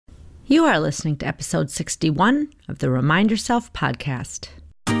You are listening to episode 61 of the Remind Yourself podcast.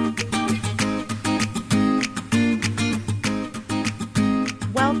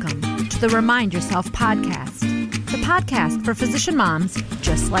 Welcome to the Remind Yourself podcast, the podcast for physician moms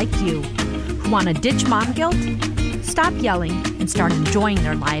just like you who want to ditch mom guilt, stop yelling, and start enjoying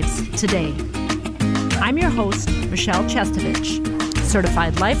their lives today. I'm your host, Michelle Chestovich,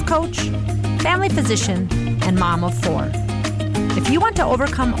 certified life coach, family physician, and mom of 4. If you want to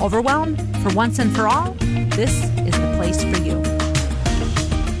overcome overwhelm for once and for all, this is the place for you.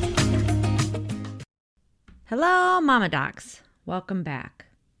 Hello, Mama Docs. Welcome back.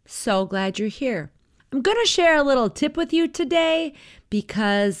 So glad you're here. I'm going to share a little tip with you today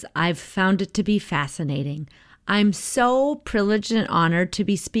because I've found it to be fascinating. I'm so privileged and honored to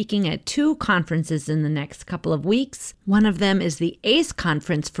be speaking at 2 conferences in the next couple of weeks. One of them is the ACE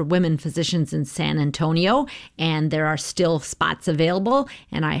Conference for Women Physicians in San Antonio, and there are still spots available,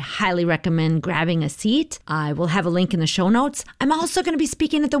 and I highly recommend grabbing a seat. I will have a link in the show notes. I'm also going to be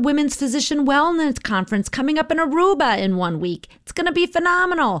speaking at the Women's Physician Wellness Conference coming up in Aruba in 1 week. It's going to be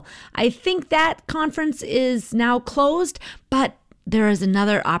phenomenal. I think that conference is now closed, but there is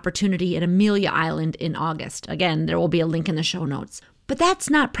another opportunity at Amelia Island in August. Again, there will be a link in the show notes. But that's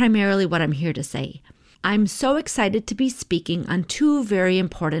not primarily what I'm here to say. I'm so excited to be speaking on 2 very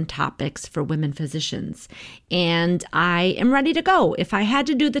important topics for women physicians. And I am ready to go. If I had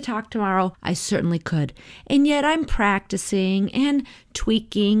to do the talk tomorrow, I certainly could. And yet I'm practicing and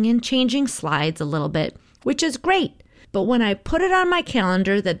tweaking and changing slides a little bit, which is great. But when I put it on my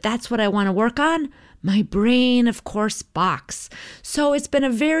calendar that that's what I want to work on, my brain, of course, balks. So it's been a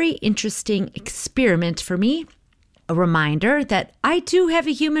very interesting experiment for me. A reminder that I do have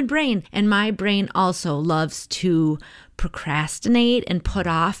a human brain, and my brain also loves to procrastinate and put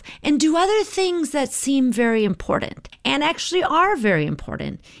off and do other things that seem very important and actually are very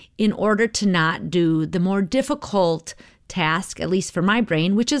important in order to not do the more difficult task, at least for my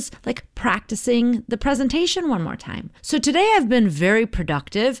brain, which is like practicing the presentation one more time. So today I've been very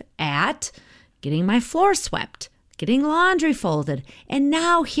productive at getting my floor swept, getting laundry folded, and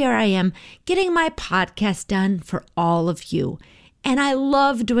now here I am getting my podcast done for all of you. And I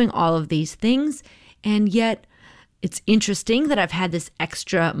love doing all of these things, and yet it's interesting that I've had this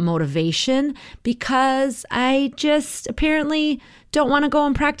extra motivation because I just apparently don't want to go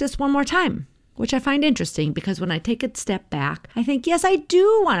and practice one more time, which I find interesting because when I take a step back, I think, yes, I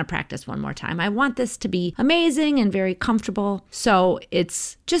do want to practice one more time. I want this to be amazing and very comfortable. So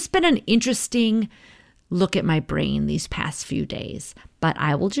it's just been an interesting look at my brain these past few days. But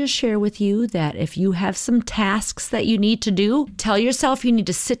I will just share with you that if you have some tasks that you need to do, tell yourself you need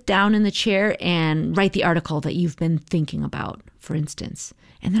to sit down in the chair and write the article that you've been thinking about, for instance.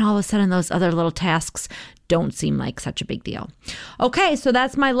 And then all of a sudden, those other little tasks don't seem like such a big deal. Okay, so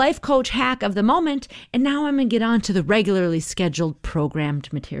that's my life coach hack of the moment. And now I'm going to get on to the regularly scheduled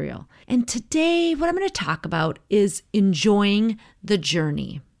programmed material. And today, what I'm going to talk about is enjoying the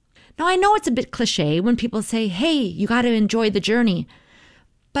journey. Now, I know it's a bit cliche when people say, hey, you got to enjoy the journey.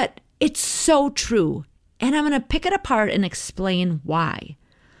 But it's so true. And I'm going to pick it apart and explain why.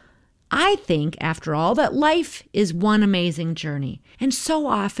 I think, after all, that life is one amazing journey. And so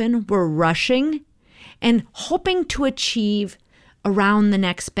often we're rushing and hoping to achieve around the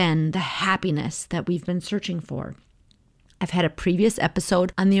next bend the happiness that we've been searching for. I've had a previous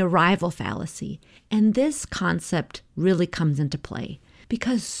episode on the arrival fallacy, and this concept really comes into play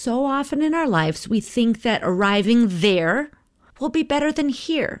because so often in our lives we think that arriving there will be better than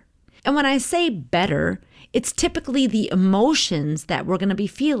here. And when I say better, it's typically the emotions that we're going to be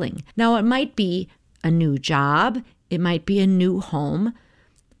feeling. Now, it might be a new job, it might be a new home,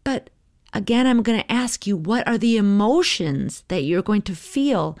 but again, I'm going to ask you, what are the emotions that you're going to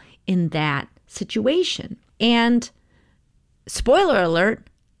feel in that situation? And spoiler alert,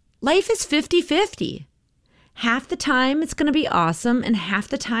 life is 50-50. Half the time it's going to be awesome, and half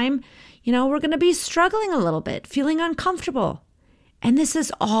the time, we're going to be struggling a little bit, feeling uncomfortable. And this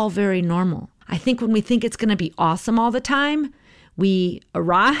is all very normal. I think when we think it's going to be awesome all the time, we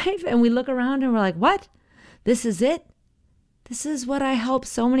arrive and we look around and we're like, what? This is it? This is what I help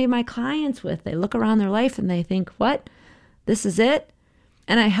so many of my clients with. They look around their life and they think, what? This is it?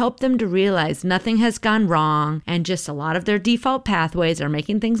 And I help them to realize nothing has gone wrong and just a lot of their default pathways are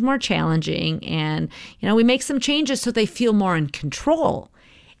making things more challenging. And, we make some changes so they feel more in control.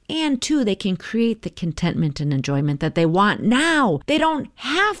 And 2, they can create the contentment and enjoyment that they want now. They don't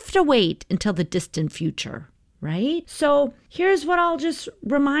have to wait until the distant future, right? So here's what I'll just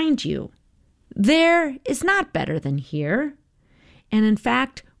remind you. There is not better than here. And in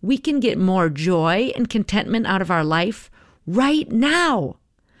fact, we can get more joy and contentment out of our life right now.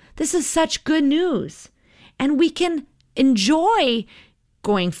 This is such good news. And we can enjoy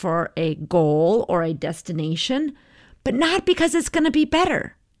going for a goal or a destination, but not because it's going to be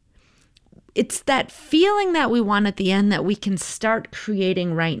better. It's that feeling that we want at the end that we can start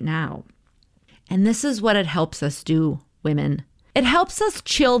creating right now. And this is what it helps us do, women. It helps us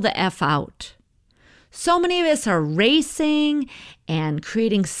chill the F out. So many of us are racing and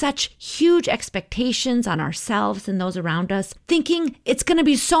creating such huge expectations on ourselves and those around us, thinking it's going to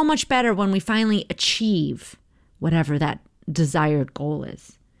be so much better when we finally achieve whatever that desired goal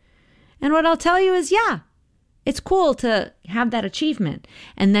is. And what I'll tell you is, yeah, it's cool to have that achievement.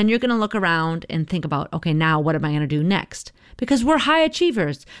 And then you're going to look around and think about, okay, now what am I going to do next? Because we're high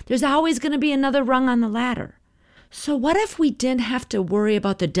achievers. There's always going to be another rung on the ladder. So what if we didn't have to worry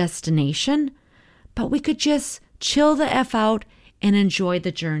about the destination, but we could just chill the F out and enjoy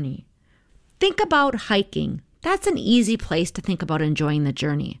the journey? Think about hiking. That's an easy place to think about enjoying the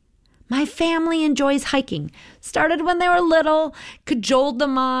journey. My family enjoys hiking. Started when they were little, cajoled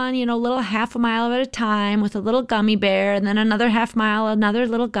them on, little half a mile at a time with a little gummy bear, and then another half mile, another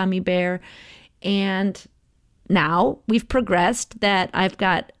little gummy bear. And now we've progressed that I've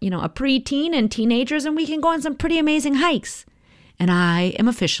got, a preteen and teenagers, and we can go on some pretty amazing hikes. And I am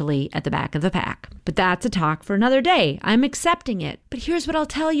officially at the back of the pack. But that's a talk for another day. I'm accepting it. But here's what I'll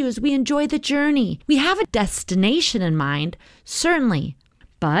tell you is we enjoy the journey. We have a destination in mind, certainly,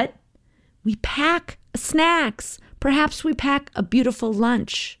 but we pack snacks. Perhaps we pack a beautiful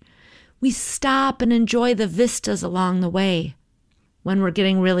lunch. We stop and enjoy the vistas along the way. When we're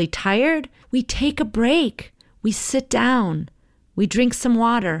getting really tired, we take a break. We sit down. We drink some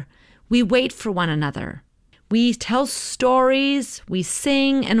water. We wait for one another. We tell stories, we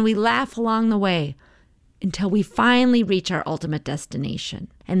sing, and we laugh along the way until we finally reach our ultimate destination.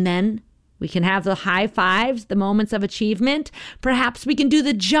 And then we can have the high fives, the moments of achievement. Perhaps we can do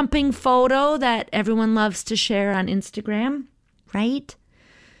the jumping photo that everyone loves to share on Instagram, right?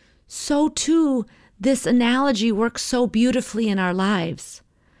 So too, this analogy works so beautifully in our lives.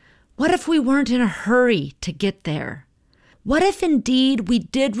 What if we weren't in a hurry to get there? What if indeed we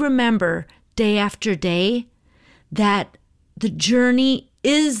did remember day after day that the journey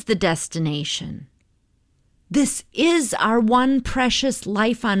is the destination? This is our one precious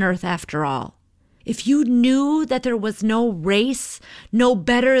life on earth after all. If you knew that there was no race, no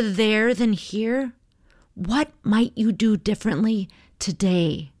better there than here, what might you do differently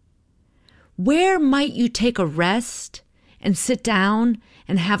today? Where might you take a rest and sit down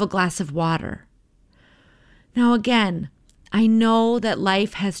and have a glass of water? Now again, I know that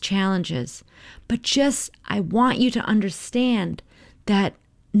life has challenges, but I want you to understand that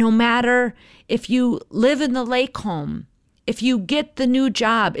no matter if you live in the lake home, if you get the new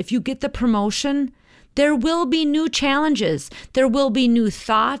job, if you get the promotion, there will be new challenges. There will be new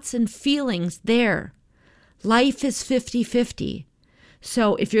thoughts and feelings there. Life is 50-50.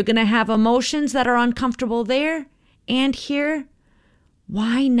 So if you're going to have emotions that are uncomfortable there and here,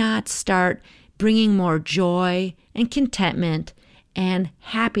 why not start bringing more joy and contentment and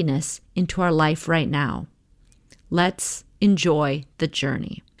happiness into our life right now? Let's enjoy the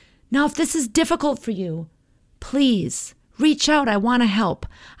journey. Now, if this is difficult for you, please reach out. I want to help.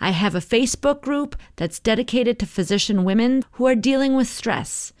 I have a Facebook group that's dedicated to physician women who are dealing with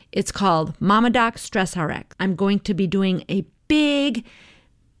stress. It's called Mama Doc Stress RX. I'm going to be doing a big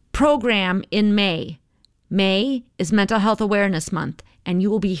program in May. May is Mental Health Awareness Month, and you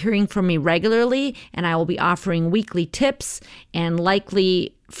will be hearing from me regularly, and I will be offering weekly tips and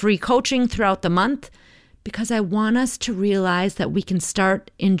likely free coaching throughout the month, because I want us to realize that we can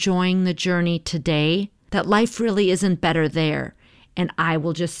start enjoying the journey today, that life really isn't better there. And I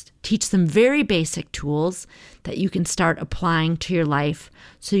will just teach some very basic tools that you can start applying to your life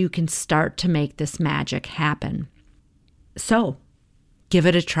so you can start to make this magic happen. So, give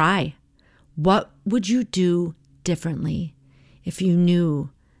it a try. What would you do differently if you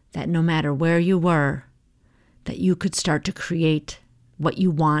knew that no matter where you were, that you could start to create what you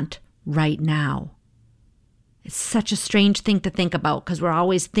want right now? It's such a strange thing to think about because we're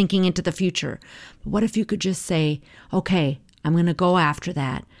always thinking into the future. But what if you could just say, okay, I'm going to go after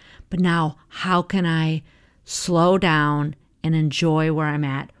that. But now, how can I slow down and enjoy where I'm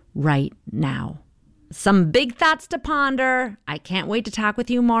at right now? Some big thoughts to ponder. I can't wait to talk with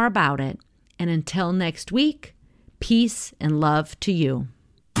you more about it. And until next week, peace and love to you.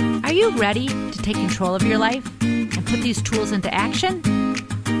 Are you ready to take control of your life and put these tools into action?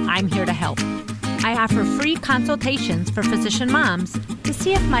 I'm here to help. I offer free consultations for physician moms to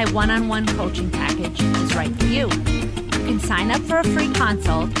see if my one-on-one coaching package is right for you. You can sign up for a free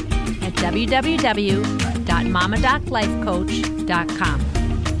consult at www.mamadoclifecoach.com.